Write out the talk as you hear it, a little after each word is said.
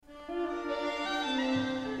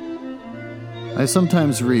I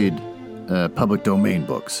sometimes read public domain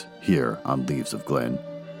books here on Leaves of Glen,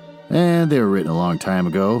 and they were written a long time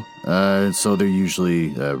ago, so they're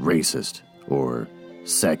usually racist or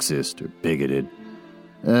sexist or bigoted.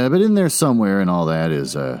 But in there somewhere and all that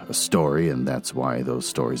is a story, and that's why those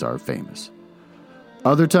stories are famous.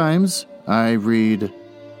 Other times, I read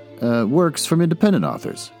works from independent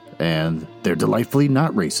authors, and they're delightfully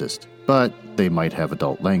not racist, but they might have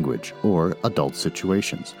adult language or adult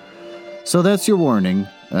situations. So that's your warning,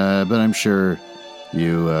 but I'm sure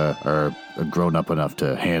you are grown up enough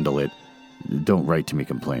to handle it. Don't write to me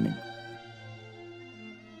complaining.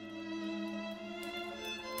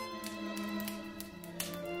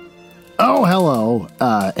 Oh, hello,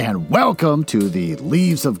 and welcome to the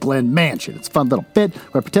Leaves of Glen Mansion. It's a fun little bit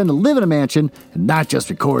where I pretend to live in a mansion and not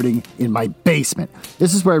just recording in my basement.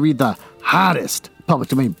 This is where I read the hottest public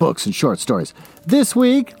domain books and short stories. This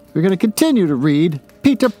week, we're going to continue to read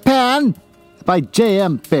Peter Pan by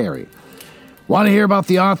J.M. Barrie. Want to hear about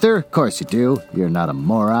the author? Of course you do. You're not a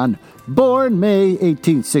moron. Born May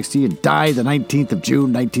 1860 and died the 19th of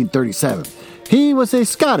June 1937. He was a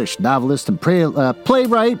Scottish novelist and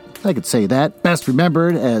playwright, I could say that, best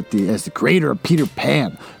remembered as the creator of Peter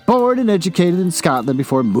Pan. Born and educated in Scotland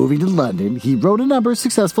before moving to London, he wrote a number of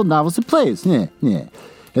successful novels and plays.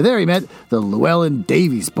 And there he met the Llewellyn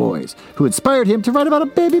Davies boys, who inspired him to write about a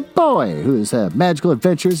baby boy whose magical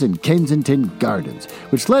adventures in Kensington Gardens,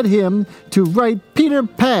 which led him to write Peter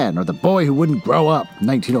Pan, or The Boy Who Wouldn't Grow Up,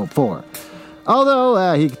 1904.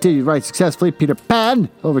 Although he continued to write successfully, Peter Pan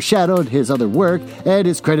overshadowed his other work and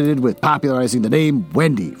is credited with popularizing the name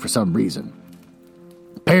Wendy for some reason.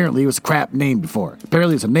 Apparently it was a crap name before.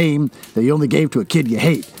 Apparently it's a name that you only gave to a kid you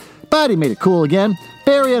hate. But he made it cool again.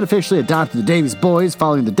 Barrie unofficially adopted the Davies boys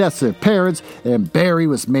following the deaths of their parents, and Barrie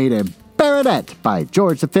was made a baronet by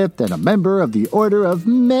George V and a member of the Order of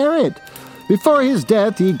Merit. Before his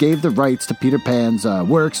death, he gave the rights to Peter Pan's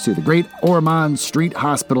works to the Great Ormond Street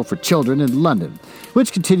Hospital for Children in London,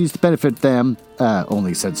 which continues to benefit them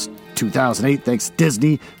only since 2008, thanks to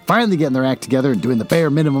Disney finally getting their act together and doing the bare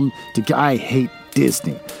minimum to I hate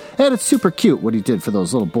Disney. And it's super cute what he did for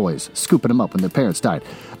those little boys, scooping them up when their parents died.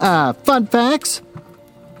 Fun facts?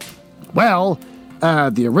 Well,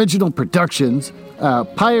 the original productions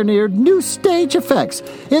pioneered new stage effects.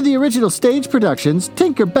 In the original stage productions,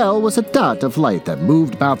 Tinker Bell was a dot of light that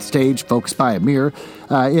moved about the stage, focused by a mirror.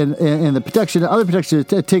 In the production, other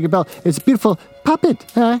productions of Tinker Bell, it's a beautiful puppet,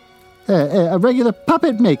 a regular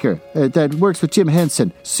puppet maker that works with Jim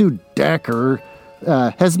Henson. Sue Decker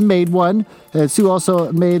has made one. Sue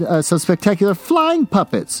also made some spectacular flying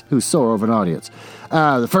puppets who soar over an audience.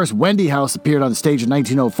 The first Wendy house appeared on the stage in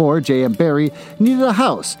 1904. J.M. Barrie needed a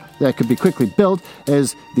house that could be quickly built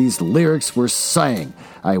as these lyrics were sang.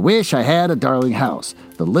 I wish I had a darling house,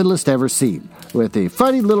 the littlest ever seen, with the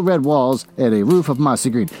funny little red walls and a roof of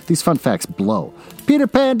mossy green. These fun facts blow. Peter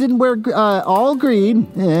Pan didn't wear all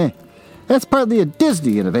green. That's partly a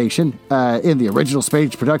Disney innovation. In the original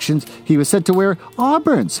stage productions, he was said to wear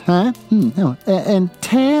auburns, and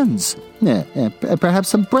tans, and perhaps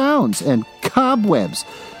some browns and cobwebs.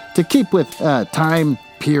 To keep with time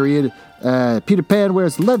period, Peter Pan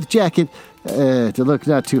wears a leather jacket to look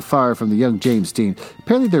not too far from the young James Dean.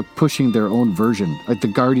 Apparently they're pushing their own version, like The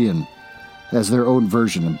Guardian as their own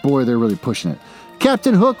version, and boy, they're really pushing it.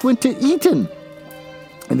 Captain Hook went to Eton.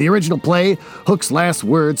 In the original play, Hook's last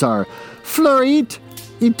words are Florit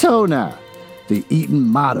Etona, the Eton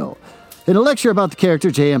motto. In a lecture about the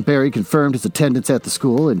character, J.M. Barrie confirmed his attendance at the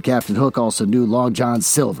school, and Captain Hook also knew Long John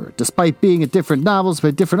Silver. Despite being in different novels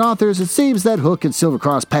by different authors, it seems that Hook and Silver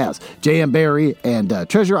crossed paths. J.M. Barrie and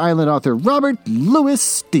Treasure Island author Robert Louis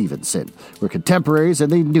Stevenson were contemporaries,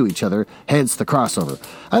 and they knew each other, hence the crossover.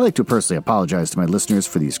 I'd like to personally apologize to my listeners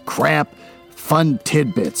for these crap, fun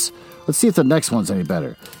tidbits. Let's see if the next one's any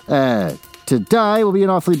better. To die will be an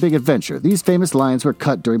awfully big adventure. These famous lines were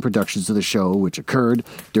cut during productions of the show, which occurred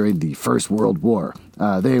during the First World War.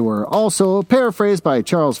 They were also paraphrased by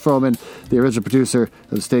Charles Frohman, the original producer of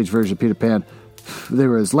the stage version of Peter Pan. They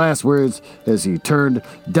were his last words as he turned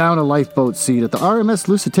down a lifeboat seat at the RMS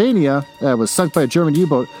Lusitania was sunk by a German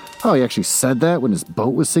U-boat. Oh, he actually said that when his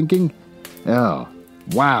boat was sinking? Oh,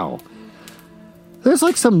 wow. There's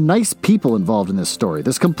like some nice people involved in this story.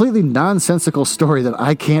 This completely nonsensical story that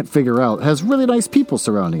I can't figure out has really nice people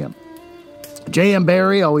surrounding him. J.M.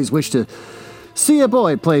 Barrie always wished to see a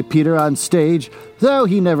boy play Peter on stage, though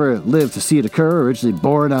he never lived to see it occur. Originally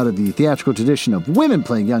born out of the theatrical tradition of women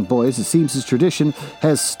playing young boys, it seems his tradition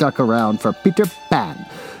has stuck around for Peter Pan.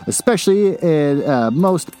 especially in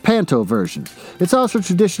most panto versions. It's also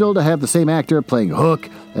traditional to have the same actor playing Hook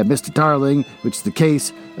and Mr. Darling, which is the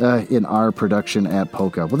case in our production at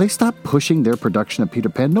Polka. Will they stop pushing their production of Peter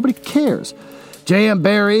Pan? Nobody cares. J.M.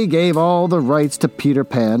 Barrie gave all the rights to Peter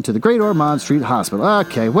Pan to the Great Ormond Street Hospital.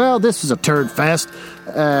 Okay, well, this is a turd fest.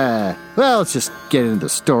 Well, let's just get into the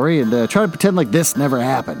story and try to pretend like this never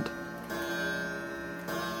happened.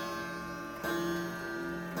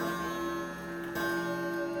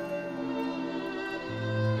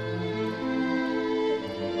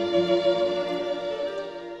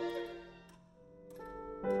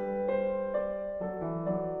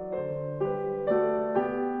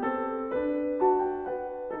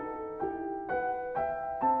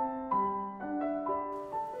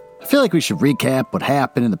 I feel like we should recap what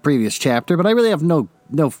happened in the previous chapter, but I really have no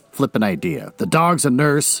flippin' idea. The dog's a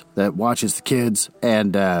nurse that watches the kids,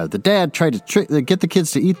 and the dad tried to get the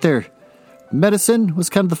kids to eat their medicine was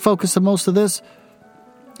kind of the focus of most of this.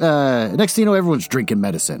 Next thing you know, everyone's drinking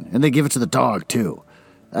medicine, and they give it to the dog, too.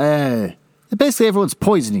 Basically, everyone's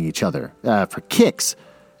poisoning each other for kicks.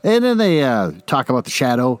 And then they talk about the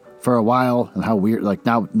shadow for a while and how weird, like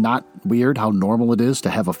now not weird, how normal it is to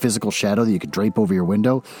have a physical shadow that you could drape over your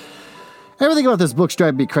window. Everything about this book's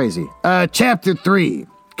driving me crazy. Chapter 3,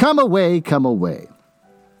 Come Away, Come Away.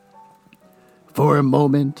 For a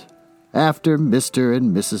moment, after Mr.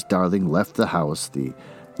 and Mrs. Darling left the house, the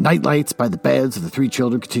night lights by the beds of the three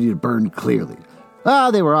children continued to burn clearly.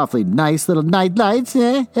 They were awfully nice little night lights,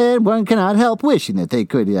 and one cannot help wishing that they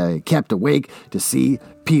could kept awake to see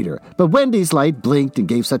Peter. But Wendy's light blinked and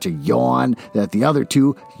gave such a yawn that the other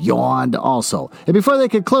two yawned also. And before they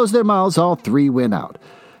could close their mouths, all three went out.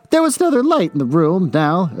 There was another light in the room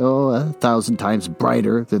now, 1,000 times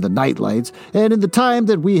brighter than the night lights, and in the time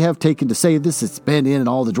that we have taken to say this, it's been in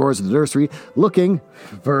all the drawers of the nursery, looking,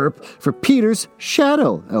 for Peter's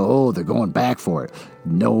shadow. Oh, they're going back for it.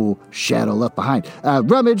 No shadow left behind.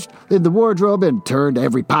 Rummaged in the wardrobe and turned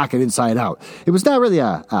every pocket inside out. It was not really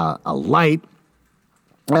a light.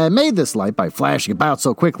 I made this light by flashing about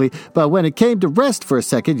so quickly, but when it came to rest for a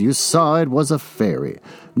second, you saw it was a fairy.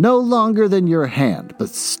 No longer than your hand, but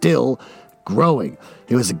still growing.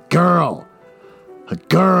 It was a girl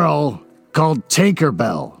called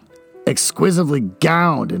Tinkerbell, exquisitely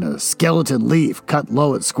gowned in a skeleton leaf cut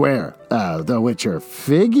low and square, though which her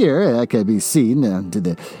figure could be seen to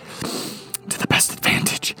the best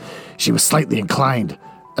advantage. She was slightly inclined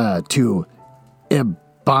to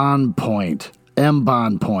embon point.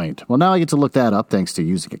 Well, now I get to look that up thanks to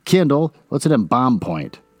using a Kindle. What's an embon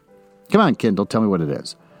point? Come on, Kindle, tell me what it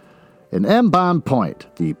is. An embon point,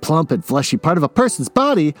 the plump and fleshy part of a person's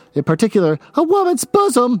body, in particular, a woman's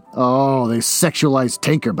bosom. Oh, they sexualized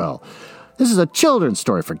Tinkerbell. This is a children's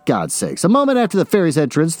story, for God's sakes. A moment after the fairy's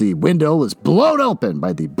entrance, the window was blown open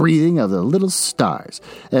by the breathing of the little stars.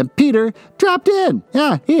 And Peter dropped in.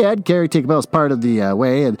 Yeah, he had carried Tinkerbell's part of the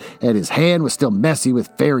way, and his hand was still messy with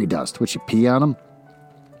fairy dust. Would she pee on him?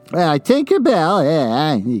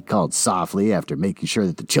 Tinkerbell, he called softly after making sure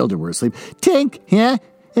that the children were asleep. Tink,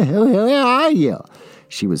 where are you?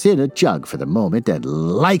 She was in a jug for the moment and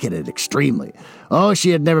liking it extremely. Oh, she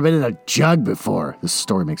had never been in a jug before. This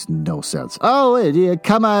story makes no sense. Oh,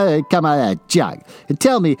 come on, jug. And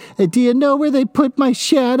tell me, do you know where they put my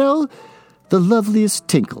shadow? The loveliest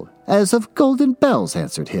tinkle, as of golden bells,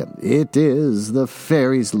 answered him. It is the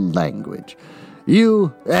fairy's language.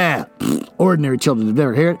 You, ordinary children have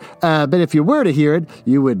never heard it, but if you were to hear it,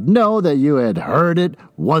 you would know that you had heard it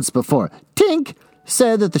once before. Tink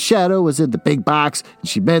said that the shadow was in the big box, and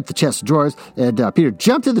she meant the chest of drawers, and Peter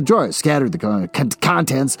jumped in the drawers, scattered the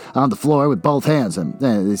contents on the floor with both hands, and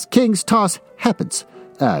this king's toss happens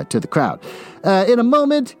to the crowd. In a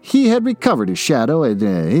moment, he had recovered his shadow, and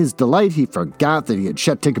his delight, he forgot that he had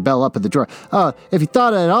shut Tinkerbell up in the drawer. If he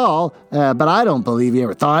thought at all, but I don't believe he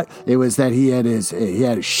ever thought, it was that he had his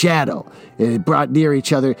shadow. It brought near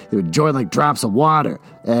each other. They would join like drops of water,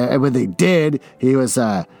 and when they did, he was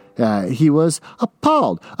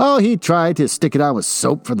appalled. He tried to stick it on with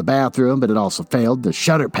soap from the bathroom, but it also failed. The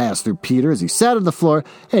shudder passed through Peter as he sat on the floor,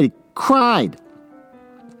 and he cried.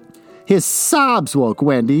 His sobs woke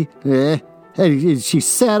Wendy, and she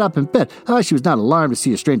sat up in bed. She was not alarmed to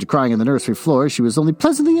see a stranger crying on the nursery floor. She was only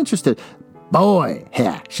pleasantly interested. Boy,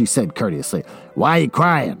 she said courteously, why are you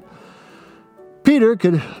crying? Peter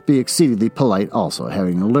could be exceedingly polite also,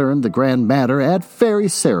 having learned the grand matter at fairy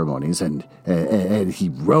ceremonies, and he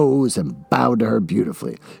rose and bowed to her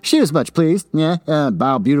beautifully. She was much pleased,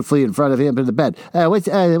 bowed beautifully in front of him in the bed.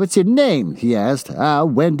 What's your name? He asked.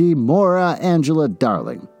 Wendy Mora Angela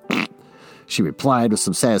Darling. She replied with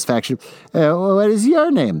some satisfaction. What is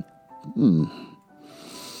your name?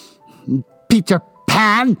 Peter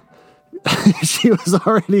Pan? She was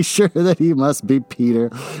already sure that he must be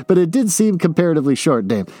Peter, but it did seem comparatively short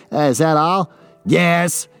name. Is that all?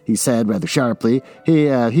 Yes, he said rather sharply.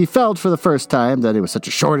 He felt for the first time that it was such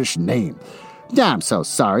a shortish name. I'm so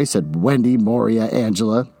sorry, said Wendy Moria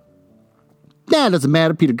Angela. Nah, it doesn't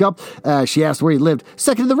matter, Peter gulped. She asked where he lived.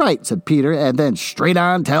 Second to the right, said Peter, and then straight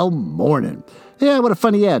on till morning. Yeah, what a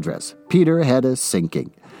funny address. Peter had a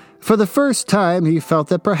sinking. For the first time, he felt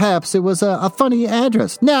that perhaps it was a funny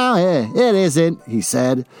address. No, it isn't, he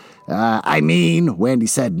said. I mean, Wendy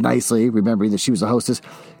said nicely, remembering that she was a hostess.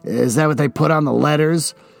 Is that what they put on the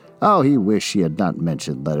letters? Oh, he wished she had not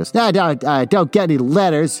mentioned letters. No, I don't get any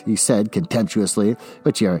letters, he said contemptuously.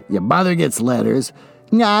 But your mother gets letters.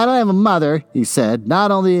 No, I don't have a mother, he said.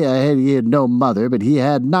 Not only had he no mother, but he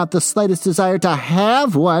had not the slightest desire to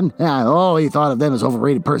have one. He thought of them as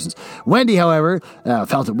overrated persons. Wendy, however,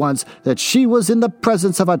 felt at once that she was in the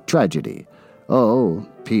presence of a tragedy. Oh,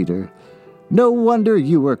 Peter, no wonder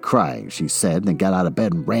you were crying, she said, and then got out of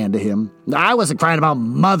bed and ran to him. I wasn't crying about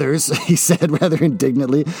mothers, he said rather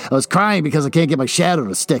indignantly. I was crying because I can't get my shadow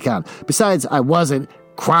to stick on. Besides, I wasn't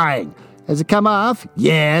crying. Has it come off?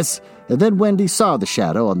 Yes. And then Wendy saw the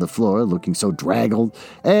shadow on the floor looking so draggled,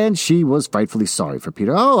 and she was frightfully sorry for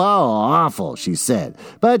Peter. Oh, how awful, she said.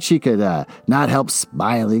 But she could not help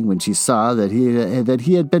smiling when she saw that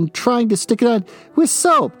he had been trying to stick it on with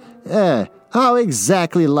soap. How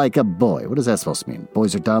exactly like a boy. What is that supposed to mean?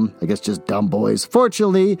 Boys are dumb? I guess just dumb boys.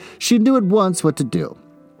 Fortunately, she knew at once what to do.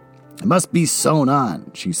 It must be sewn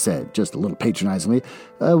on, she said, just a little patronizingly.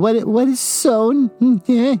 What is sewn?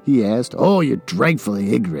 Yeah, he asked. Oh, you're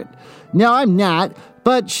dreadfully ignorant. No, I'm not,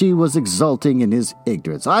 but she was exulting in his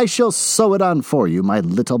ignorance. I shall sew it on for you, my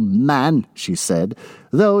little man, she said,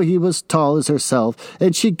 though he was tall as herself,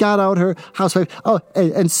 and she got out her housewife,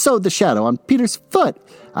 and sewed the shadow on Peter's foot.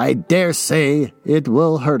 I dare say it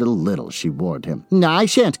will hurt a little, she warned him. No, I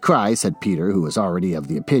shan't cry, said Peter, who was already of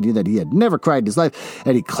the opinion that he had never cried in his life,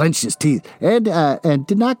 and he clenched his teeth and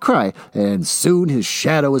did not cry, and soon his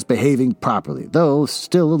shadow was behaving properly, though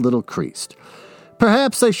still a little creased.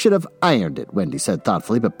 Perhaps I should have ironed it, Wendy said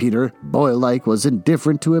thoughtfully, but Peter, boy-like, was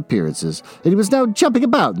indifferent to appearances, and he was now jumping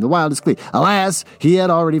about in the wildest glee. Alas, he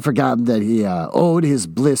had already forgotten that he owed his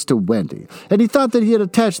bliss to Wendy, and he thought that he had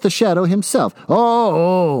attached the shadow himself.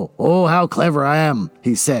 Oh, how clever I am,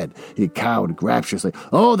 he said. He cowed rapturously.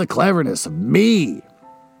 Oh, the cleverness of me!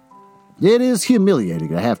 It is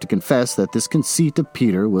humiliating, I have to confess, that this conceit of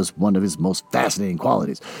Peter was one of his most fascinating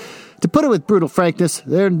qualities. To put it with brutal frankness,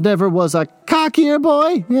 there never was a cockier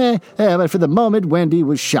boy. But for the moment, Wendy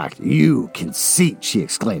was shocked. You conceit, she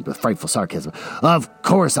exclaimed with frightful sarcasm. Of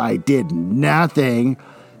course I did nothing.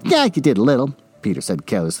 Yeah, you did a little, Peter said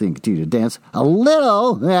carelessly and continued to dance. A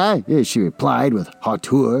little? She replied with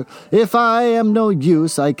hauteur. If I am no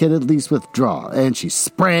use, I can at least withdraw. And she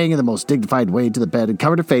sprang in the most dignified way to the bed and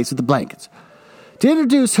covered her face with the blankets. To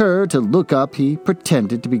introduce her to look up, he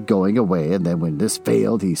pretended to be going away, and then when this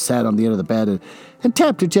failed, he sat on the end of the bed and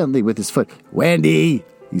tapped her gently with his foot. Wendy,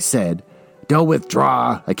 he said, don't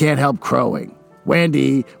withdraw. I can't help crowing.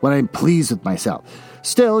 Wendy, when I'm pleased with myself.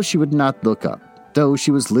 Still, she would not look up, though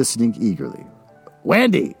she was listening eagerly.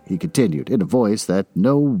 Wendy, he continued, in a voice that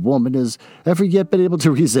no woman has ever yet been able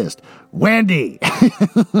to resist. Wendy!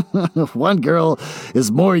 One girl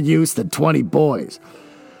is more use than 20 boys.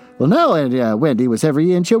 Well, no, Wendy was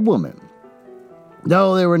every inch a woman.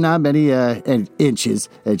 No, there were not many inches,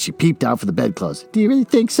 and she peeped out from the bedclothes. Do you really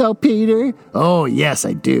think so, Peter? Oh, yes,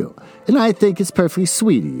 I do. And I think it's perfectly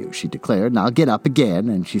sweet of you, she declared, and I'll get up again.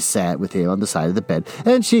 And she sat with him on the side of the bed.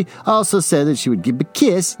 And she also said that she would give him a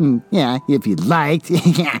kiss, if he liked.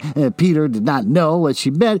 Peter did not know what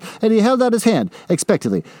she meant, and he held out his hand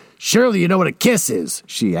expectantly. Surely you know what a kiss is,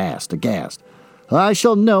 she asked, aghast. I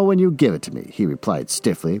shall know when you give it to me, he replied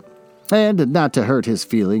stiffly. And not to hurt his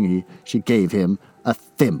feeling, she gave him a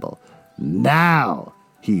thimble. Now,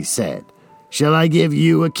 he said, shall I give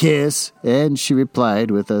you a kiss? And she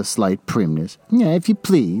replied with a slight primness, if you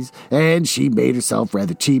please. And she made herself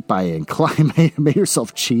rather cheap by inclining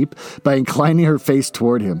her face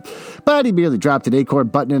toward him. But he merely dropped an acorn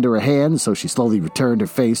button into her hand, so she slowly returned her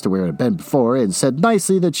face to where it had been before and said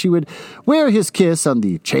nicely that she would wear his kiss on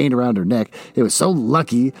the chain around her neck. It was so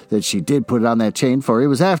lucky that she did put it on that chain, for it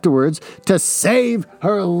was afterwards to save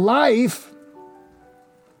her life.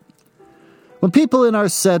 When people in our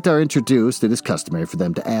set are introduced, it is customary for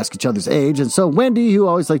them to ask each other's age, and so Wendy, who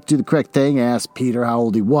always liked to do the correct thing, asked Peter how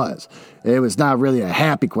old he was. It was not really a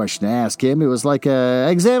happy question to ask him. It was like an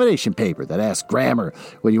examination paper that asked grammar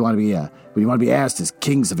when you want to be asked as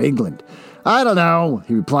kings of England. I don't know,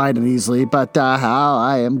 he replied uneasily, but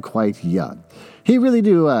I am quite young. He really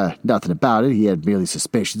knew nothing about it. He had merely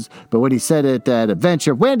suspicions. But when he said it at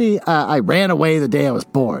Adventure, Wendy, I ran away the day I was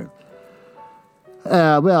born.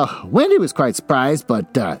 Wendy was quite surprised,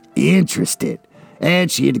 but interested.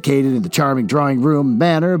 And she indicated in the charming drawing room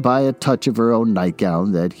manner by a touch of her own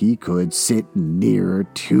nightgown that he could sit nearer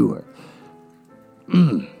to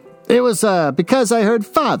her. It was because I heard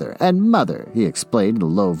father and mother, he explained in a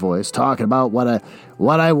low voice, talking about what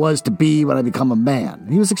I was to be when I become a man.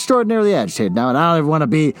 He was extraordinarily agitated now, and I don't ever want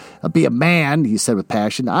to be a man, he said with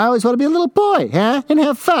passion. I always want to be a little boy, and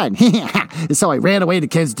have fun. And so I ran away to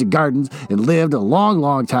Kensington Gardens and lived a long,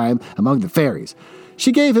 long time among the fairies.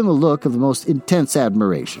 She gave him a look of the most intense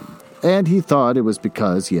admiration, and he thought it was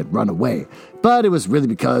because he had run away. But it was really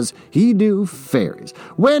because he knew fairies.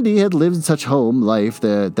 Wendy had lived in such home life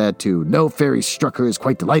that to know fairies struck her as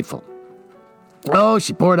quite delightful. Oh,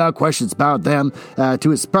 she poured out questions about them. To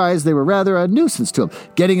his surprise, they were rather a nuisance to him,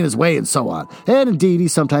 getting in his way and so on. And indeed, he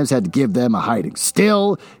sometimes had to give them a hiding.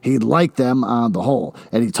 Still, he liked them on the whole,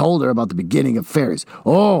 and he told her about the beginning of fairies.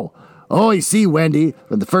 Oh, you see, Wendy,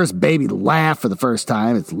 when the first baby laughed for the first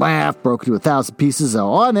time, its laugh broke into 1,000 pieces,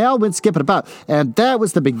 and they all went skipping about, and that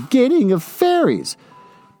was the beginning of fairies.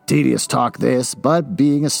 Tedious talk this, but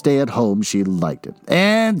being a stay-at-home, she liked it.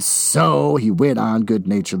 And so, he went on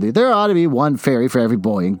good-naturedly, there ought to be one fairy for every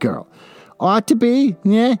boy and girl. Ought to be?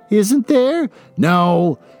 Yeah, isn't there?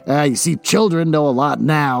 No. You see, children know a lot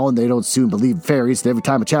now, and they don't soon believe in fairies, and every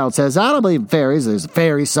time a child says, I don't believe in fairies, there's a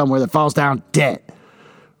fairy somewhere that falls down dead.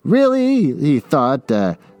 Really, he thought,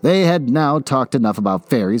 they had now talked enough about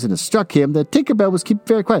fairies, and it struck him that Tinkerbell was keeping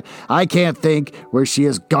very quiet. I can't think where she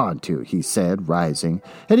has gone to, he said, rising,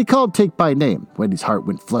 and he called Tink by name. Wendy's heart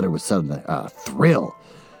went flutter with sudden thrill.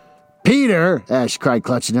 Peter, she cried,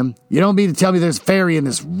 clutching him, you don't mean to tell me there's a fairy in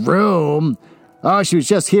this room? Oh, she was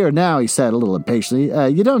just here now, he said a little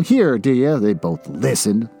impatiently. You don't hear her, do you? They both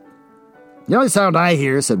listened. The only sound I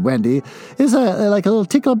hear, said Wendy, is like a little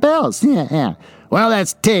tinkle of bells. Yeah. Well,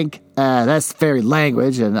 that's Tink. That's fairy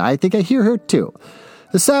language, and I think I hear her, too.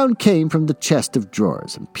 The sound came from the chest of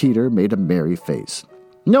drawers, and Peter made a merry face.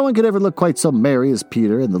 No one could ever look quite so merry as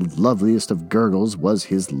Peter, and the loveliest of gurgles was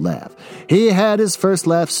his laugh. He had his first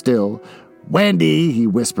laugh still. Wendy, he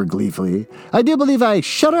whispered gleefully, I do believe I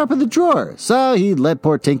shut her up in the drawer. So he let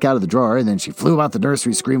poor Tink out of the drawer, and then she flew out the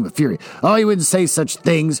nursery screaming with fury. Oh, you wouldn't say such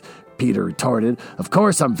things, Peter retorted. Of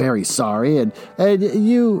course I'm very sorry, and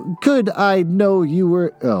you could I know you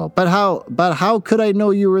were but how could I know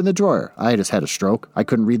you were in the drawer? I just had a stroke. I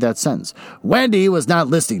couldn't read that sentence. Wendy was not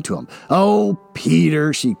listening to him. Oh,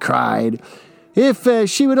 Peter, she cried. If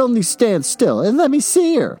she would only stand still and let me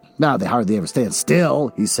see her. Now, they hardly ever stand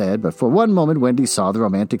still, he said, but for one moment Wendy saw the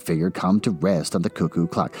romantic figure come to rest on the cuckoo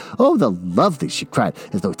clock. Oh, the lovely, she cried,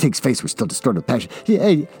 as though Tink's face were still distorted with passion.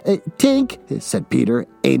 Tink, said Peter,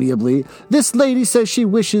 amiably, this lady says she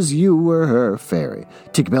wishes you were her fairy.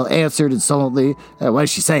 Tinkerbell answered insolently. What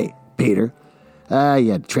does she say, Peter?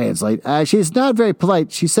 You had to translate. She's not very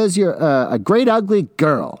polite. She says you're a great ugly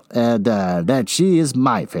girl, and that she is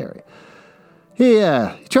my fairy. He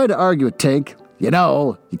tried to argue with Tink. You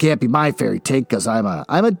know, you can't be my fairy, Tink, because I'm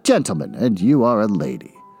a gentleman, and you are a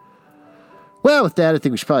lady. Well, with that, I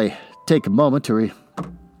think we should probably take a moment to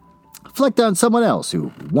reflect on someone else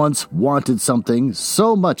who once wanted something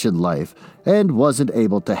so much in life and wasn't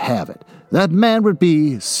able to have it. That man would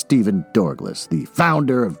be Stephen Dorglass, the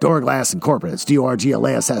founder of Dorglass Incorporated. It's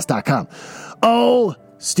DORGLASS.com. Oh,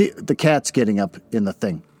 the cat's getting up in the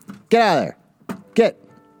thing. Get out of there.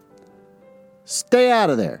 Stay out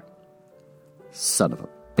of there. Son of a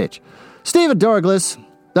bitch. Stephen Dorglass,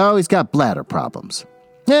 he's got bladder problems.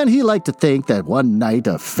 And he liked to think that one night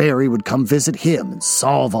a fairy would come visit him and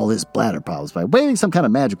solve all his bladder problems by waving some kind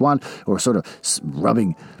of magic wand or sort of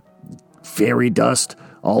rubbing fairy dust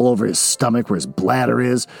all over his stomach where his bladder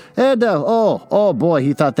is. And, oh boy,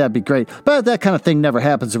 he thought that'd be great. But that kind of thing never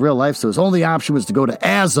happens in real life, so his only option was to go to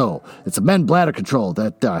Azo. It's a men bladder control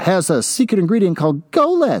that has a secret ingredient called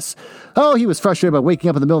Go Less. Oh, he was frustrated by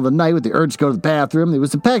waking up in the middle of the night with the urge to go to the bathroom. It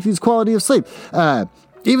was impacting his quality of sleep.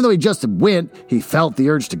 Even though he just went, he felt the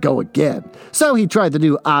urge to go again. So he tried the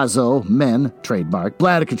new Azo Men trademark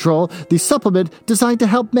bladder control, the supplement designed to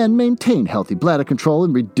help men maintain healthy bladder control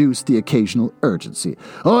and reduce the occasional urgency.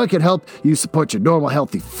 Oh, it can help you support your normal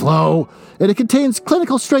healthy flow, and it contains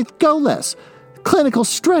clinical strength Go Less. Clinical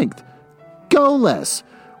strength. Go Less,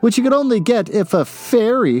 which you could only get if a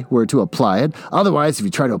fairy were to apply it. Otherwise, if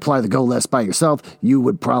you try to apply the Go Less by yourself, you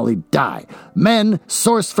would probably die. Men,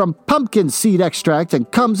 sourced from pumpkin seed extract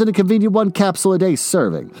and comes in a convenient 1 capsule a day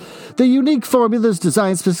serving. The unique formula is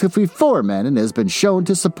designed specifically for men and has been shown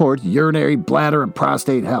to support urinary, bladder, and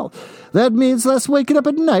prostate health. That means less waking up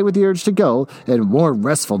at night with the urge to go and more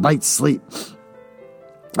restful night's sleep.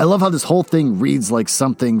 I love how this whole thing reads like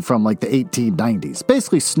something from like the 1890s.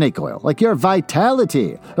 Basically snake oil, like your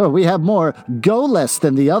vitality. Oh, we have more Go Less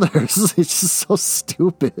than the others. It's just so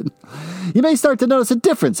stupid. You may start to notice a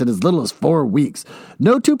difference in as little as 4 weeks.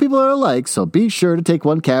 No two people are alike, so be sure to take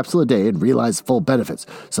 1 capsule a day and realize full benefits.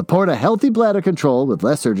 Support a healthy bladder control with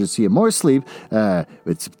less urgency and more sleep.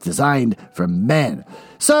 It's designed for men.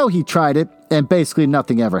 So he tried it, and basically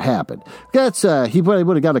nothing ever happened. He probably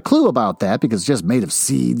would have got a clue about that because it's just made of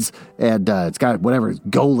seeds, and it's got whatever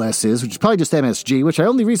Go Less is, which is probably just MSG, which I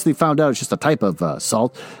only recently found out is just a type of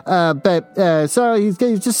salt. So he's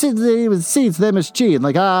just sitting there with seeds with MSG, and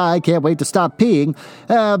I can't wait to stop peeing.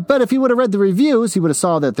 But if he would have read the reviews, he would have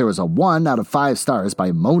saw that there was a 1 out of 5 stars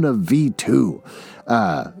by Mona V2.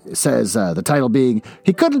 It says the title being,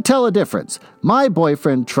 "He couldn't tell a difference. My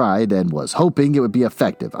boyfriend tried and was hoping it would be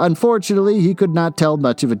effective. Unfortunately, he could not tell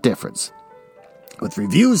much of a difference." With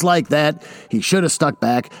reviews like that, he should have stuck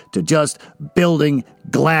back to just building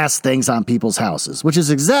glass things on people's houses, which is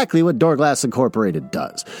exactly what Door Glass Incorporated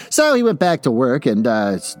does. So he went back to work and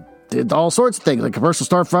did all sorts of things, like commercial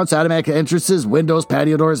storefronts, automatic entrances, windows,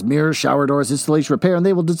 patio doors, mirrors, shower doors, installation, repair, and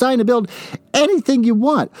they will design and build anything you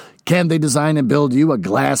want. Can they design and build you a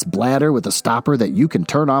glass bladder with a stopper that you can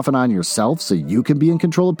turn off and on yourself so you can be in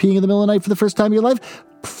control of peeing in the middle of the night for the first time in your life?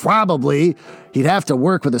 Probably. He'd have to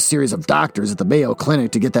work with a series of doctors at the Mayo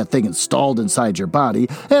Clinic to get that thing installed inside your body,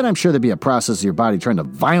 and I'm sure there'd be a process of your body trying to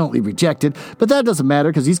violently reject it, but that doesn't matter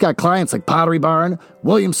because he's got clients like Pottery Barn,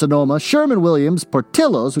 Williams-Sonoma, Sherman-Williams,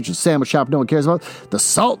 Portillo's, which is a sandwich shop no one cares about, the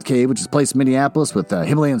Salt Cave, which is a place in Minneapolis with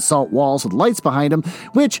Himalayan salt walls with lights behind them,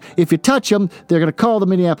 which, if you touch them, they're going to call the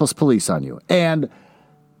Minneapolis police on you, and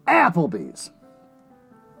Applebee's.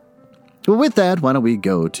 Well, with that, why don't we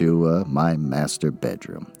go to my master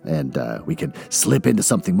bedroom, and we can slip into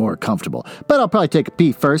something more comfortable. But I'll probably take a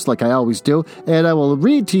pee first, like I always do, and I will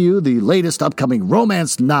read to you the latest upcoming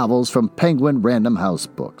romance novels from Penguin Random House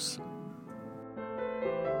Books.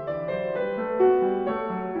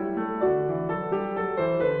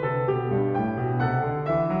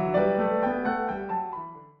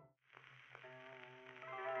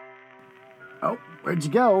 Where'd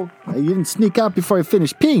you go? You didn't sneak out before I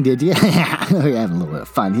finished peeing, did you? We're having a little bit of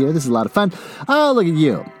fun here. This is a lot of fun. Oh, look at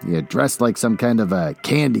you. You're dressed like some kind of a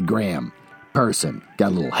Candygram person.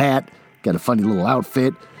 Got a little hat. Got a funny little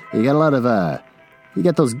outfit. You got a lot of, you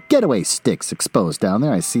got those getaway sticks exposed down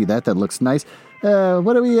there. I see that. That looks nice.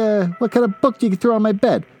 What kind of book do you throw on my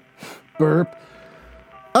bed? Burp.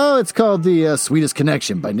 Oh, it's called The Sweetest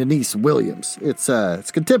Connection by Denise Williams. It's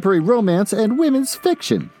contemporary romance and women's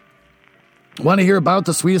fiction. Want to hear about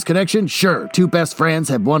The Sweetest Connection? Sure. 2 best friends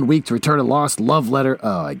have 1 week to return a lost love letter.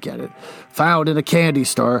 Oh, I get it. Found in a candy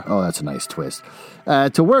store. Oh, that's a nice twist.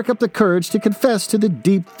 To work up the courage to confess to the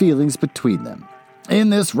deep feelings between them. In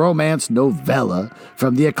this romance novella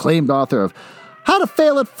from the acclaimed author of How to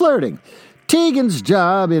Fail at Flirting, Tegan's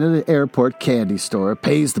job in an airport candy store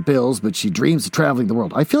pays the bills, but she dreams of traveling the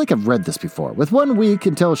world. I feel like I've read this before. With 1 week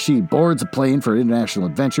until she boards a plane for an international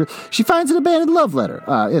adventure, she finds an abandoned love letter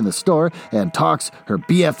in the store and talks her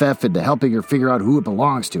BFF into helping her figure out who it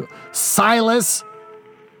belongs to. Silas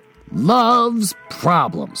loves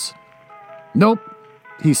problems. Nope.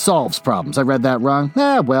 He solves problems. I read that wrong.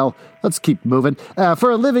 Well, let's keep moving.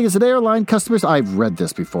 For a living as an airline customer, I've read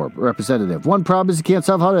this before. Representative. One problem is he can't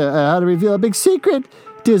solve how to reveal a big secret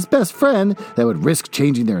to his best friend that would risk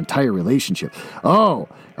changing their entire relationship. Oh,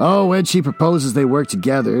 when she proposes they work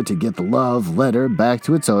together to get the love letter back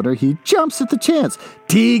to its owner, he jumps at the chance.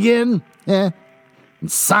 Tegan, and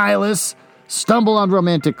Silas stumble on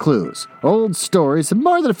romantic clues, old stories, and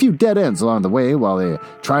more than a few dead ends along the way while they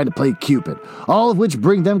try to play Cupid, all of which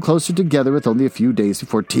bring them closer together with only a few days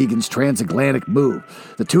before Tegan's transatlantic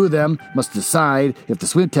move. The two of them must decide if the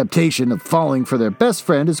sweet temptation of falling for their best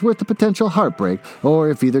friend is worth the potential heartbreak, or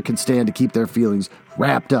if either can stand to keep their feelings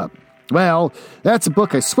wrapped up. Well, that's a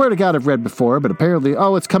book I swear to God I've read before, but apparently,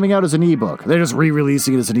 it's coming out as an ebook. They're just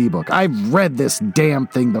re-releasing it as an ebook. I've read this damn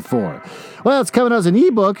thing before. Well, it's coming out as an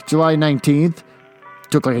ebook, July 19th.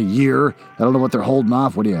 Took like a year. I don't know what they're holding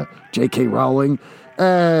off. What are you, J.K. Rowling?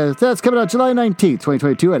 That's coming out July 19th,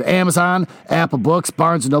 2022 at Amazon, Apple Books,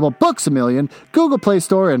 Barnes & Noble, Books A Million, Google Play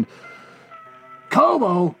Store, and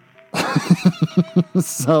Kobo.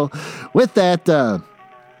 So, with that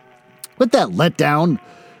letdown,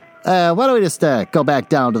 why don't we just go back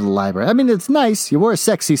down to the library? I mean, it's nice. You wore a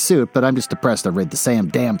sexy suit, but I'm just depressed I read the same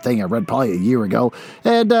damn thing I read probably a year ago,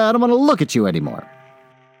 and I don't want to look at you anymore.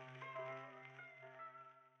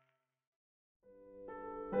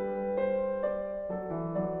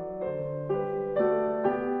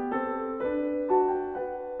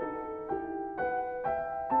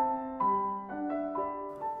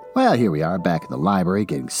 Well, here we are, back in the library,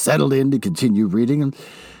 getting settled in to continue reading, and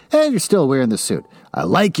you're still wearing the suit. I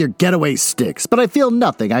like your getaway sticks, but I feel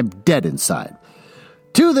nothing. I'm dead inside.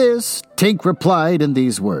 To this, Tink replied in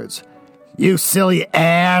these words, "You silly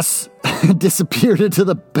ass," and disappeared into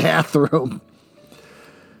the bathroom.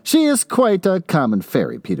 She is quite a common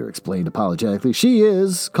fairy, Peter explained apologetically. She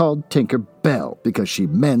is called Tinker Bell because she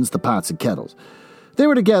mends the pots and kettles. They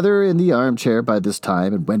were together in the armchair by this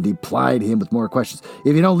time, and Wendy plied him with more questions.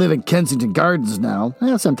 "If you don't live in Kensington Gardens now,"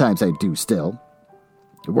 well, sometimes I do still.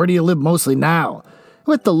 "Where do you live mostly now?"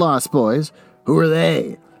 "With the Lost Boys." "Who are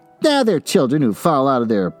they?" They're children who fall out of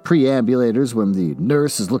their preambulators when the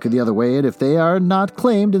nurse is looking the other way, and if they are not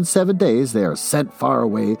claimed in 7 days, they are sent far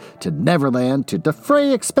away to Neverland to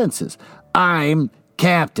defray expenses. I'm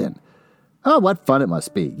captain." "Oh, what fun it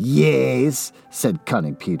must be." "Yes," said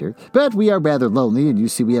cunning Peter, "but we are rather lonely, and you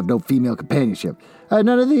see we have no female companionship." "None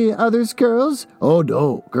of the others girls?" "Oh,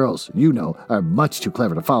 no. Girls, you know, are much too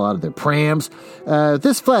clever to fall out of their prams."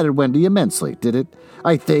 This flattered Wendy immensely, did it?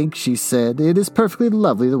 "I think," she said, "it is perfectly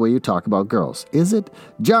lovely the way you talk about girls." "Is it?"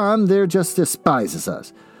 "John, there just despises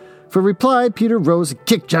us." For reply, Peter rose and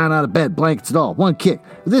kicked John out of bed, blankets and all, one kick.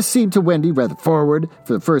 This seemed to Wendy rather forward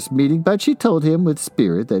for the first meeting, but she told him with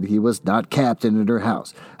spirit that he was not captain in her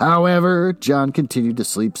house. However, John continued to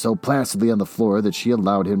sleep so placidly on the floor that she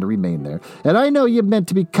allowed him to remain there. "And I know you meant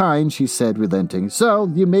to be kind," she said, relenting, "so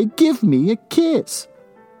you may give me a kiss."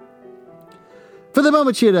 For the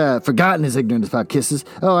moment she had forgotten his ignorance about kisses.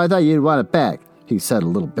 "Oh, I thought you'd want it back," he said a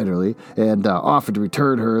little bitterly, and offered to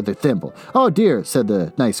return her the thimble. "Oh, dear," said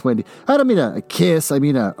the nice Wendy. "I don't mean a kiss, I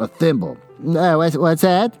mean a thimble." What's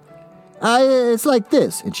that?" It's like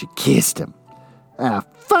this," and she kissed him.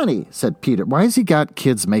 "Funny," said Peter. Why has he got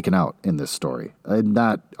kids making out in this story? I'm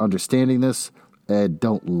not understanding this. I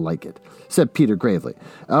don't like it, said Peter gravely.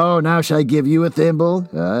 "Oh, now shall I give you a thimble?"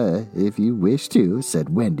 If you wish to,"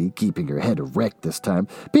 said Wendy, keeping her head erect this time.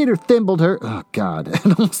 Peter thimbled her. Oh, God,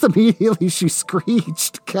 and almost immediately she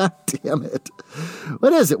screeched. God damn it.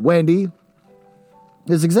 "What is it, Wendy?"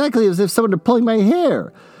 "It's exactly as if someone were pulling my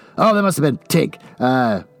hair." "Oh, that must have been Tink.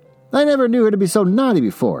 I never knew her to be so naughty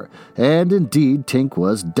before." And indeed, Tink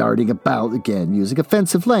was darting about again, using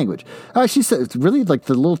offensive language. She said, really, like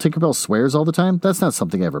the little Tinkerbell swears all the time? That's not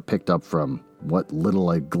something I ever picked up from what little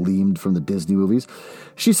I gleamed from the Disney movies.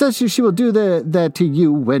 She says she will do that to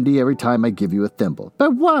you, Wendy, every time I give you a thimble.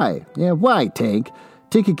 "But why?" "Yeah, why, Tink?"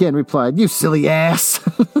 Tink again replied, "You silly ass."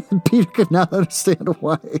 Peter could not understand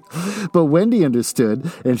why. But Wendy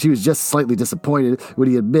understood, and she was just slightly disappointed when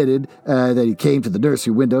he admitted that he came to the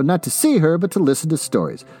nursery window not to see her, but to listen to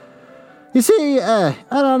stories. "You see, I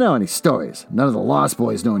don't know any stories. None of the Lost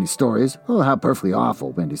Boys know any stories." "Oh, how perfectly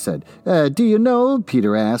awful," Wendy said. "Do you know,"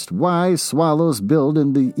 Peter asked, "why swallows build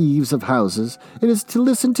in the eaves of houses? It is to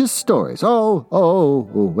listen to stories." Oh,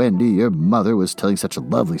 Wendy, your mother was telling such a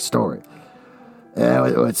lovely story."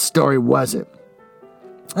 What story was it?"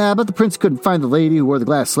 But the prince couldn't find the lady who wore the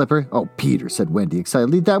glass slipper." "Oh, Peter," said Wendy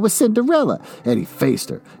excitedly, "that was Cinderella." And he faced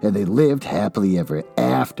her, and they lived happily ever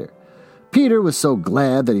after. Peter was so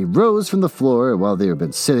glad that he rose from the floor while they had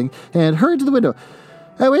been sitting and hurried to the window.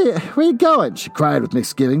 Where are you going?" she cried with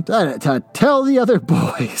misgiving. Tell the other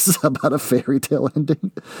boys about a fairy tale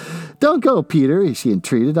ending." "Don't go, Peter," she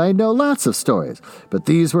entreated. "I know lots of stories." But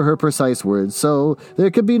these were her precise words, so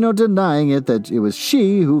there could be no denying it that it was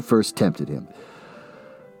she who first tempted him.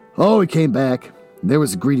 He came back. There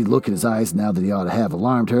was a greedy look in his eyes now that he ought to have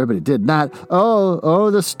alarmed her, but it did not.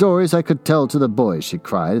 Oh, the stories I could tell to the boys," she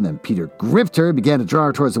cried, and then Peter gripped her and began to draw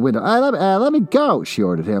her towards the window. Let me go," she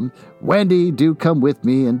ordered him. "Wendy, do come with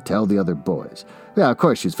me and tell the other boys." Well, of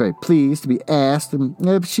course, she was very pleased to be asked, and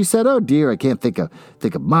she said, "Oh, dear, I can't think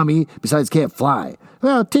of Mommy. Besides, can't fly."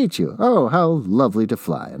 "Well, I'll teach you." "Oh, how lovely to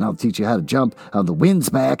fly. And I'll teach you how to jump on the wind's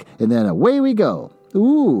back, and then away we go."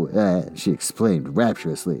 "Ooh," she exclaimed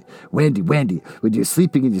rapturously. Wendy, when you're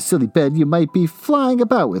sleeping in your silly bed, you might be flying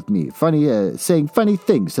about with me, saying funny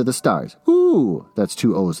things to the stars." "Ooh," that's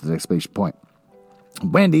 2 O's with an exclamation point.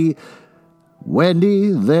 Wendy,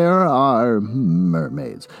 there are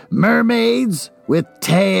mermaids. Mermaids with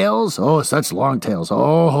tails. Oh, such long tails.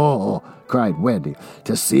 Oh, cried Wendy,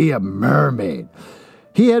 to see a mermaid.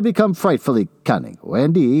 He had become frightfully cunning.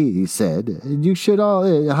 "Wendy," he said, we should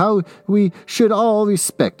all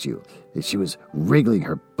respect you." She was wriggling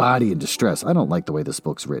her body in distress. I don't like the way this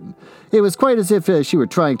book's written. It was quite as if she were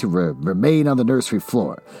trying to remain on the nursery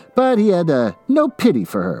floor. But he had no pity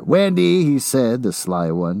for her. "Wendy," he said, the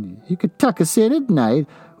sly one, "you could tuck us in at night."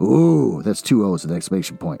 "Ooh," that's 2 O's with an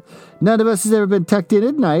exclamation point. "None of us has ever been tucked in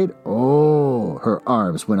at night." "Oh," her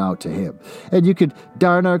arms went out to him. "And you could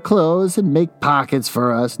darn our clothes and make pockets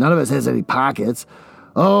for us." "None of us has any pockets."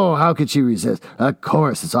 Oh, how could she resist? "Of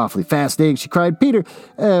course, it's awfully fascinating," she cried. "Peter,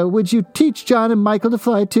 would you teach John and Michael to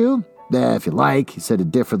fly too?" "If you like," he said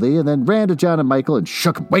indifferently, and then ran to John and Michael and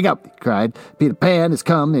shook them. "Wake up," he cried. "Peter Pan has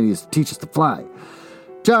come, and he has to teach us to fly."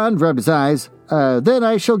 John rubbed his eyes. "Then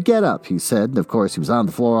I shall get up," he said, and of course he was on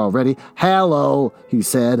the floor already. "Hello," he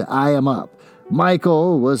said, "I am up."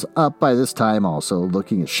 Michael was up by this time also,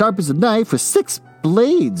 looking as sharp as a knife with 6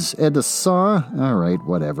 blades and a saw. All right,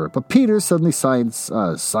 whatever. But Peter suddenly signed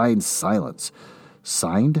silence.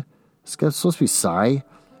 Signed? It's supposed to be sigh?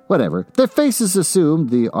 Whatever. Their faces assumed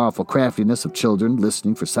the awful craftiness of children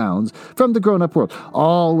listening for sounds from the grown-up world.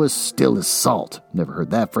 All was still as salt. Never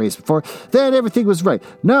heard that phrase before. Then everything was right.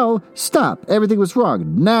 No, stop. Everything was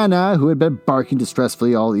wrong. Nana, who had been barking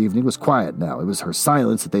distressfully all evening, was quiet now. It was her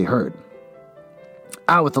silence that they heard.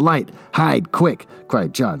 "Out with the light! Hide, quick!"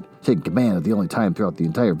 cried John, taking command at the only time throughout the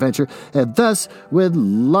entire venture. And thus,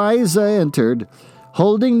 when Liza entered,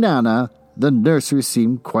 holding Nana, the nursery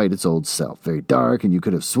seemed quite its old self, very dark, and you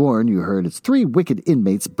could have sworn you heard its 3 wicked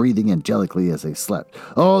inmates breathing angelically as they slept.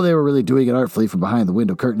 Oh, they were really doing it artfully from behind the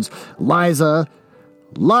window curtains. Liza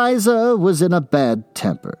was in a bad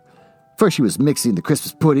temper. First, she was mixing the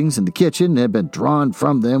Christmas puddings in the kitchen and had been drawn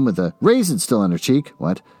from them with a raisin still on her cheek.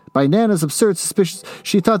 What? By Nana's absurd suspicions,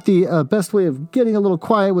 she thought the best way of getting a little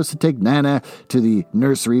quiet was to take Nana to the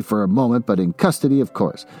nursery for a moment, but in custody, of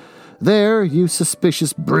course. "There, you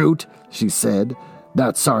suspicious brute," she said,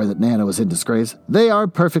 not sorry that Nana was in disgrace. "They are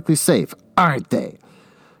perfectly safe, aren't they?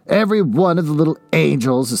 Every one of the little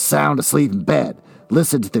angels is sound asleep in bed.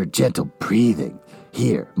 Listen to their gentle breathing."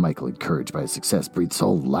 Here, Michael, encouraged by his success, breathed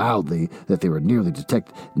so loudly that they were nearly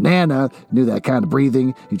detected. Nana knew that kind of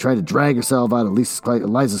breathing. He tried to drag herself out of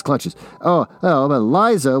Liza's clutches. But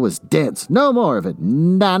Liza was dense. "No more of it,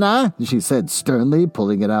 Nana," she said sternly,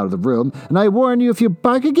 pulling it out of the room. "And I warn you, if you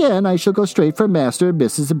bark again, I shall go straight for Master and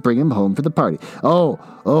Mrs. and bring him home for the party. Oh,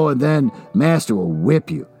 and then Master will whip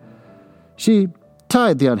you." She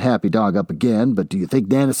tied the unhappy dog up again, but do you think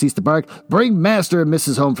Nana ceased to bark? Bring Master and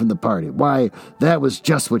Mrs. home from the party. Why, that was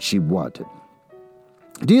just what she wanted.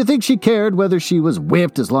 Do you think she cared whether she was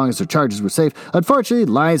whipped as long as her charges were safe? Unfortunately,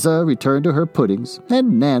 Liza returned to her puddings,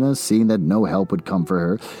 and Nana, seeing that no help would come for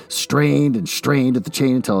her, strained and strained at the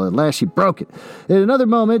chain until at last she broke it. In another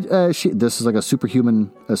moment, this is like a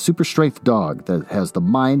super strength dog that has the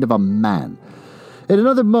mind of a man. In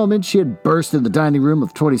another moment, she had burst in the dining room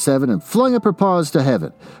of 27 and flung up her paws to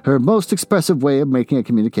heaven, her most expressive way of making a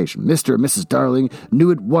communication. Mr. and Mrs. Darling knew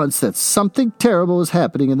at once that something terrible was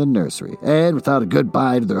happening in the nursery, and without a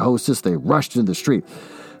goodbye to their hostess, they rushed into the street.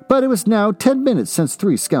 But it was now 10 minutes since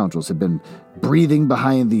 3 scoundrels had been breathing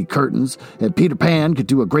behind the curtains, and Peter Pan could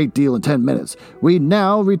do a great deal in 10 minutes. We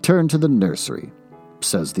now return to the nursery,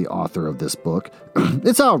 says the author of this book.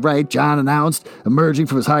 "It's all right," John announced, emerging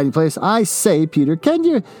from his hiding place. "I say, Peter, can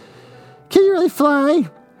you really fly?"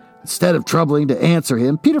 Instead of troubling to answer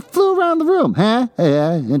him, Peter flew around the room,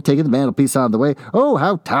 and taking the mantelpiece on the way. "Oh,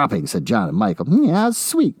 how topping," said John and Michael. "How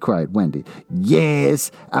sweet," cried Wendy.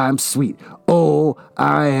 "Yes, I'm sweet. Oh,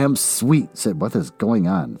 I am sweet," said, "What is going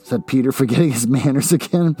on?" said Peter, forgetting his manners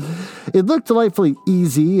again. It looked delightfully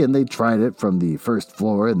easy, and they tried it from the first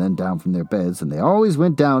floor and then down from their beds, and they always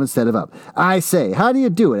went down instead of up. "I say, how do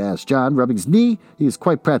you do it?" asked John, rubbing his knee. He was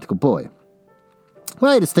quite a practical boy.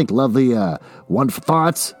 "Well, I just think lovely, wonderful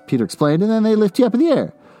thoughts," Peter explained, "and then they lift you up in the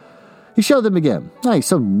air." He showed them again. "He's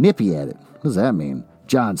so nippy at it." "What does that mean?"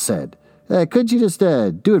 John said. "Couldn't you just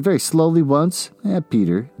do it very slowly once?"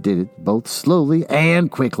 Peter did it both slowly and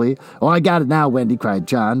quickly. "Oh, I got it now, Wendy," cried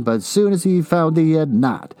John, but as soon as he found the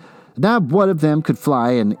knot, not one of them could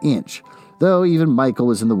fly an inch. Though even Michael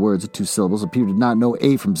was in the words of 2 syllables, and Peter did not know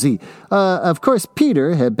A from Z. Of course,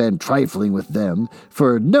 Peter had been trifling with them,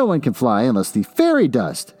 for no one can fly unless the fairy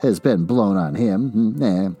dust has been blown on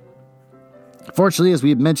him. Fortunately, as we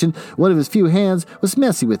had mentioned, one of his few hands was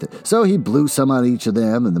messy with it, so he blew some on each of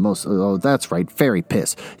them, and that's right, fairy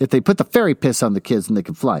piss. If they put the fairy piss on the kids, then they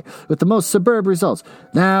can fly, with the most superb results.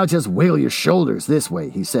 "Now just wiggle your shoulders this way,"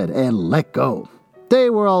 he said, "and let go." They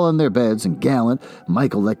were all on their beds and gallant.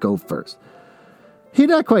 Michael let go first. He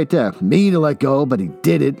not quite mean to let go, but he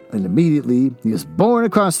did it, and immediately he was borne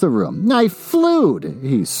across the room. I flewed,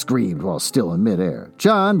 he screamed while still in midair.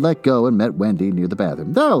 John let go and met Wendy near the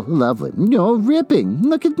bathroom. Oh, lovely. Ripping.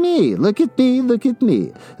 Look at me, look at me, look at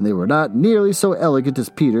me. And they were not nearly so elegant as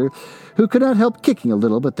Peter, who could not help kicking a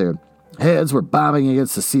little, but their heads were bobbing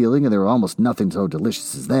against the ceiling, and there were almost nothing so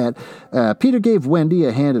delicious as that. Peter gave Wendy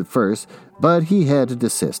a hand at first, but he had to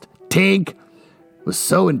desist. Tink was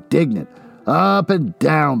so indignant. Up and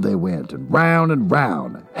down they went, and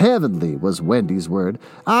round. Heavenly was Wendy's word.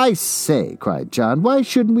 I say, cried John, why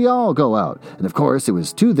shouldn't we all go out? And of course it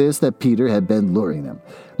was to this that Peter had been luring them.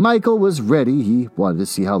 Michael was ready. He wanted to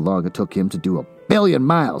see how long it took him to do 1 billion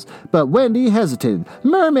miles. But Wendy hesitated.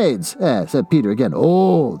 Mermaids, said Peter again.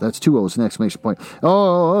 Oh, that's 2 O's, an exclamation point.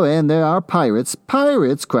 Oh, and there are pirates.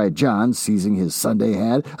 Pirates, cried John, seizing his Sunday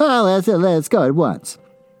hat. Oh, let's go at once.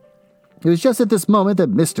 It was just at this moment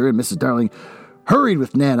that Mr. and Mrs. Darling hurried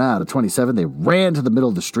with Nana out of 27. They ran to the middle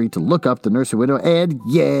of the street to look up the nursery window, and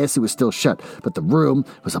yes, it was still shut, but the room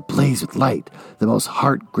was ablaze with light, the most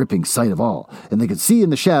heart-gripping sight of all. And they could see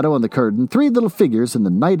in the shadow on the curtain 3 little figures in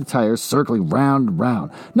the night attire circling round and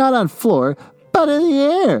round, not on floor, but in the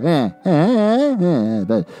air.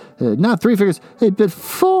 But not 3 figures, but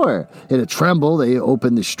 4. In a tremble, they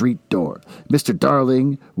opened the street door. Mr.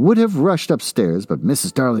 Darling would have rushed upstairs, but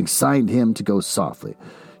Mrs. Darling signed him to go softly.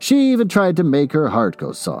 She even tried to make her heart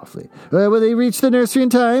go softly. Will they reach the nursery in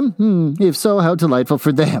time? If so, how delightful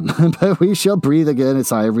for them. But we shall breathe again a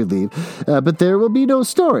sigh of relief. But there will be no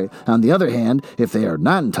story. On the other hand, if they are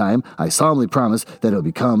not in time, I solemnly promise that it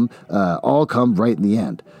will all come right in the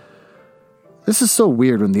end. This is so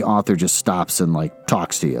weird when the author just stops and,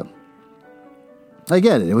 talks to you. I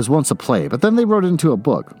get it. It was once a play, but then they wrote it into a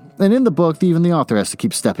book. And in the book, even the author has to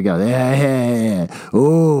keep stepping out.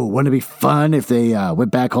 Oh, wouldn't it be fun if they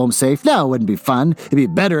went back home safe? No, it wouldn't be fun. It'd be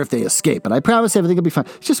better if they escaped, but I promise everything will be fine.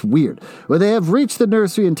 It's just weird. Well, they have reached the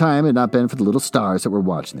nursery in time and not been for the little stars that were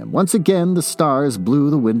watching them. Once again, the stars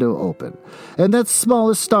blew the window open. And that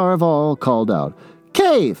smallest star of all called out,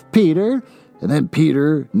 Cave, Peter! And then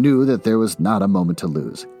Peter knew that there was not a moment to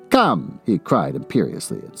lose. Come, he cried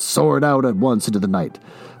imperiously, and soared out at once into the night,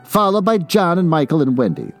 followed by John and Michael and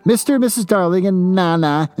Wendy. Mr. and Mrs. Darling and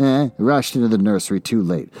Nana rushed into the nursery too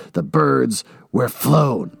late. The birds were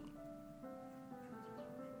flown.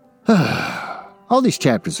 All these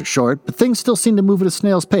chapters are short, but things still seem to move at a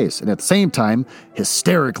snail's pace, and at the same time,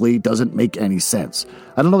 hysterically doesn't make any sense.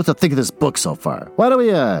 I don't know what to think of this book so far. Why don't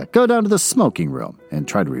we go down to the smoking room and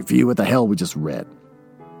try to review what the hell we just read?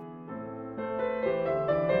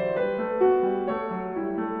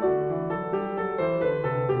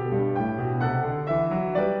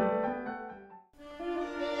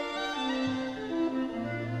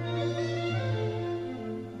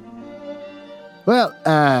 Well,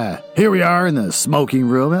 here we are in the smoking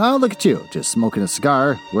room. Oh, look at you, just smoking a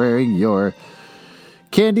cigar, wearing your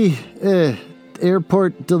candy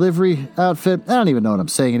airport delivery outfit. I don't even know what I'm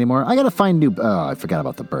saying anymore. I gotta find new... Oh, I forgot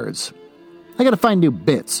about the birds. I gotta find new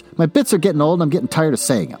bits. My bits are getting old and I'm getting tired of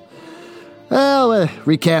saying them. Well,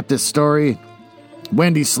 recap this story.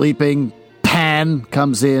 Wendy's sleeping. Pan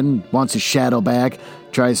comes in, wants his shadow back,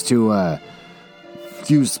 tries to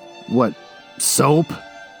use, soap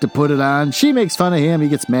to put it on. She makes fun of him. He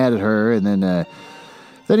gets mad at her, and then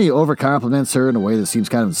he overcompliments her in a way that seems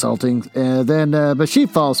kind of insulting. But she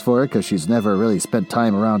falls for it because she's never really spent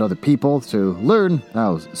time around other people to learn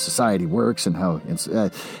how society works and how.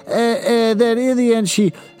 And then in the end,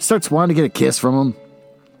 she starts wanting to get a kiss from him.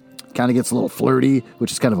 Kind of gets a little flirty,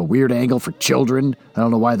 which is kind of a weird angle for children. I don't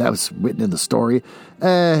know why that was written in the story.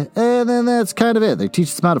 And then that's kind of it. They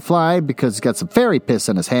teach him how to fly because he's got some fairy piss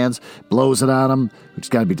in his hands, blows it on him, which has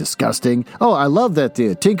got to be disgusting. Oh, I love that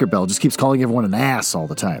the Tinkerbell just keeps calling everyone an ass all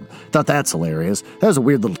the time. Thought that's hilarious. That was a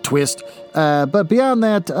weird little twist. But beyond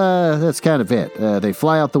that, that's kind of it. They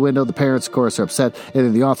fly out the window. The parents, of course, are upset. And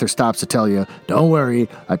then the author stops to tell you, don't worry,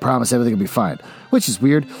 I promise everything will be fine. Which is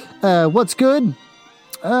weird. What's good?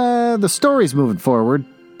 The story's moving forward,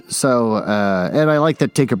 so, and I like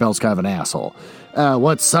that Tinkerbell's kind of an asshole.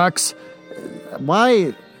 What sucks?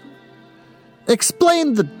 Why?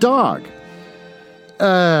 Explain the dog.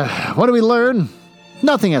 What do we learn?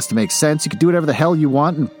 Nothing has to make sense. You can do whatever the hell you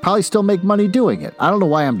want and probably still make money doing it. I don't know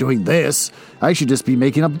why I'm doing this. I should just be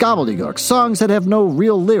making up gobbledygook, songs that have no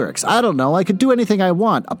real lyrics. I don't know. I could do anything I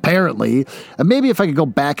want, apparently. Maybe if I could go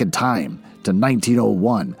back in time to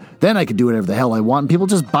 1901. Then I could do whatever the hell I want and people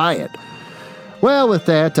just buy it. Well, with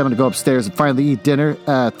that, I'm going to go upstairs and finally eat dinner.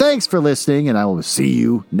 Thanks for listening, and I will see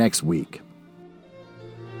you next week.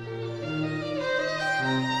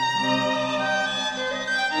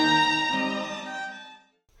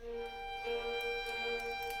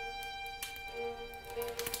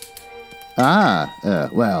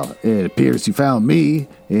 Well, it appears you found me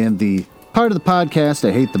in the part of the podcast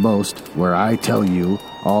I hate the most, where I tell you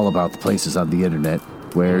all about the places on the internet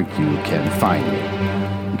where you can find me.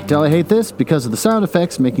 You can tell I hate this because of the sound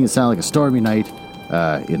effects making it sound like a stormy night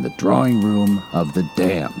in the drawing room of the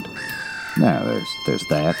damned. Now, there's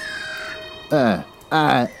that.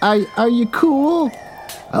 Are you cool?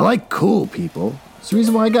 I like cool people. It's the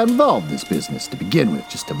reason why I got involved in this business to begin with,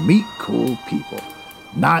 just to meet cool people,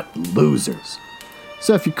 not losers.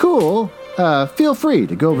 So if you're cool, feel free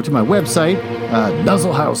to go over to my website,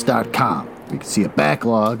 nuzzlehouse.com. You can see a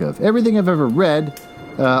backlog of everything I've ever read,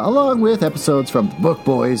 along with episodes from the Book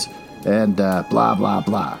Boys and blah, blah,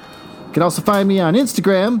 blah. You can also find me on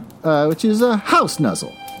Instagram, which is House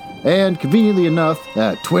Nuzzle. And conveniently enough,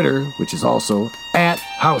 Twitter, which is also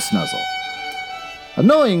 @HouseNuzzle.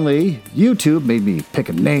 Annoyingly, YouTube made me pick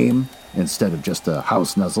a name instead of just a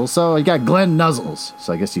House Nuzzle, so I got Glenn Nuzzles.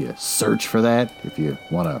 So I guess you search for that if you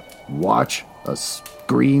want to watch a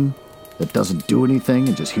screen that doesn't do anything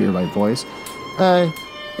and just hear my voice. And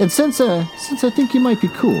since I think you might be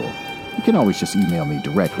cool, you can always just email me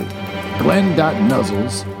directly,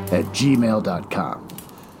 glenn.nuzzles@gmail.com.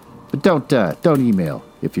 But don't email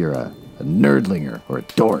if you're a nerdlinger or a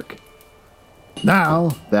dork.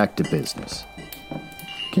 Now, back to business.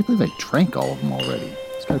 Can't believe I drank all of them already.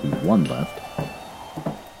 There's got to be one left.